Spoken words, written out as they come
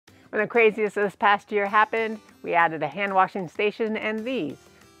When the craziest of this past year happened, we added a hand washing station and these.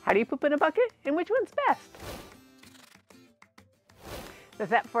 How do you poop in a bucket and which one's best? The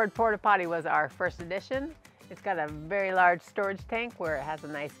Thetford Porta Potti was our first edition. It's got a very large storage tank where it has a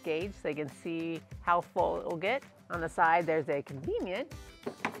nice gauge so you can see how full it will get. On the side there's a convenient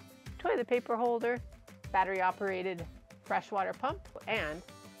toilet paper holder, battery operated freshwater pump, and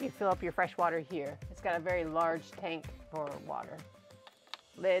you fill up your fresh water here. It's got a very large tank for water.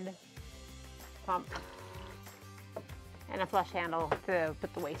 Lid, pump, and a flush handle to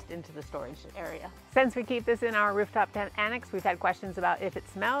put the waste into the storage area. Since we keep this in our rooftop tent annex, we've had questions about if it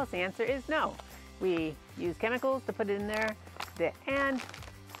smells. The answer is no. We use chemicals to put it in there, and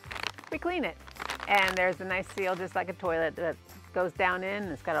we clean it. And there's a nice seal, just like a toilet, that goes down in.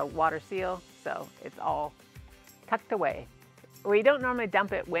 It's got a water seal, so it's all tucked away. We don't normally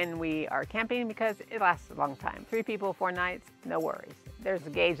dump it when we are camping because it lasts a long time. 3 people, 4 nights, no worries. There's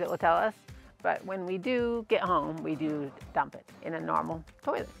a gauge that will tell us, but when we do get home, we do dump it in a normal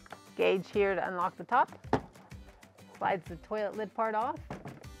toilet. Gauge here to unlock the top. Slides the toilet lid part off.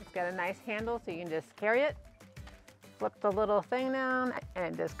 It's got a nice handle so you can just carry it. Flip the little thing down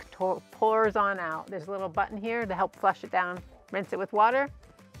and it just pours on out. There's a little button here to help flush it down. Rinse it with water,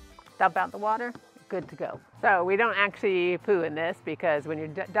 dump out the water, good to go. So we don't actually poo in this because when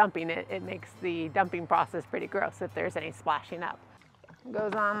you're dumping it, it makes the dumping process pretty gross if there's any splashing up. It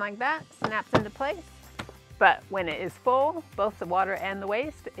goes on like that, snaps into place. But when it is full, both the water and the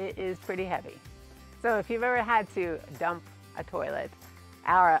waste, it is pretty heavy. So if you've ever had to dump a toilet,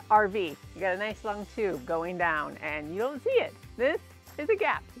 our RV, you got a nice long tube going down and you don't see it. This is a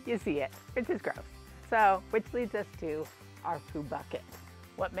gap, you see it, which is gross. So, which leads us to our poo bucket.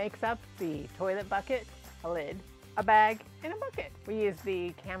 What makes up the toilet bucket? A lid, a bag, and a bucket. We use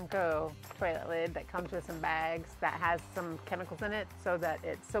the Camco toilet lid that comes with some bags that has some chemicals in it so that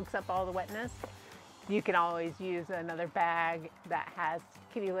it soaks up all the wetness. You can always use another bag that has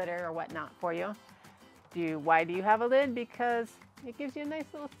kitty litter or whatnot for you. Why do you have a lid? Because it gives you a nice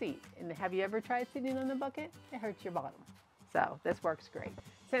little seat. And have you ever tried sitting on the bucket? It hurts your bottom. So this works great.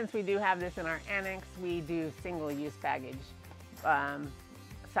 Since we do have this in our annex, we do single-use baggage.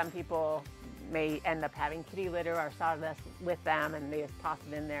 Some people may end up having kitty litter or sawdust with them and they just toss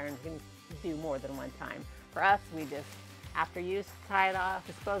it in there and can do more than one time. For us, we just, after use, tie it off,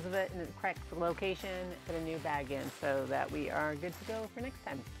 dispose of it in the correct location, put a new bag in so that we are good to go for next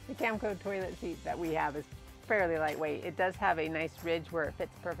time. The Camco toilet seat that we have is fairly lightweight. It does have a nice ridge where it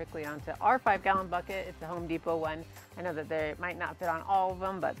fits perfectly onto our 5-gallon bucket. It's a Home Depot one. I know that it might not fit on all of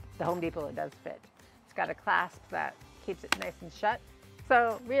them, but the Home Depot, it does fit. It's got a clasp that keeps it nice and shut.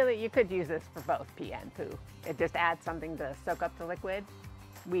 So really, you could use this for both pee and poo. It just adds something to soak up the liquid.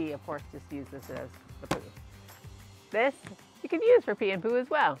 We, of course, just use this as the poo. This you could use for pee and poo as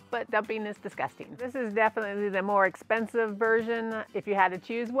well, but dumping is disgusting. This is definitely the more expensive version. If you had to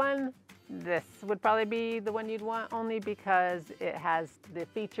choose one, this would probably be the one you'd want, only because it has the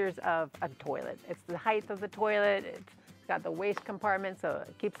features of a toilet. It's the height of the toilet, it's got the waste compartment so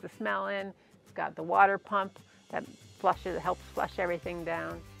it keeps the smell in, it's got the water pump that helps flush everything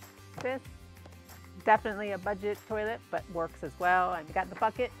down. This, definitely a budget toilet, but works as well. And we got the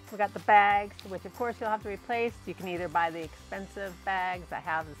bucket, we got the bags, which of course you'll have to replace. You can either buy the expensive bags that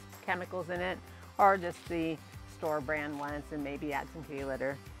have the chemicals in it, or just the store brand ones and maybe add some kitty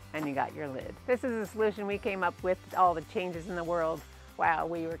litter, and you got your lid. This is a solution we came up with all the changes in the world while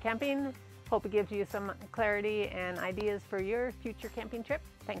we were camping. Hope it gives you some clarity and ideas for your future camping trip.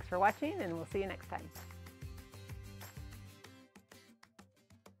 Thanks for watching, and we'll see you next time.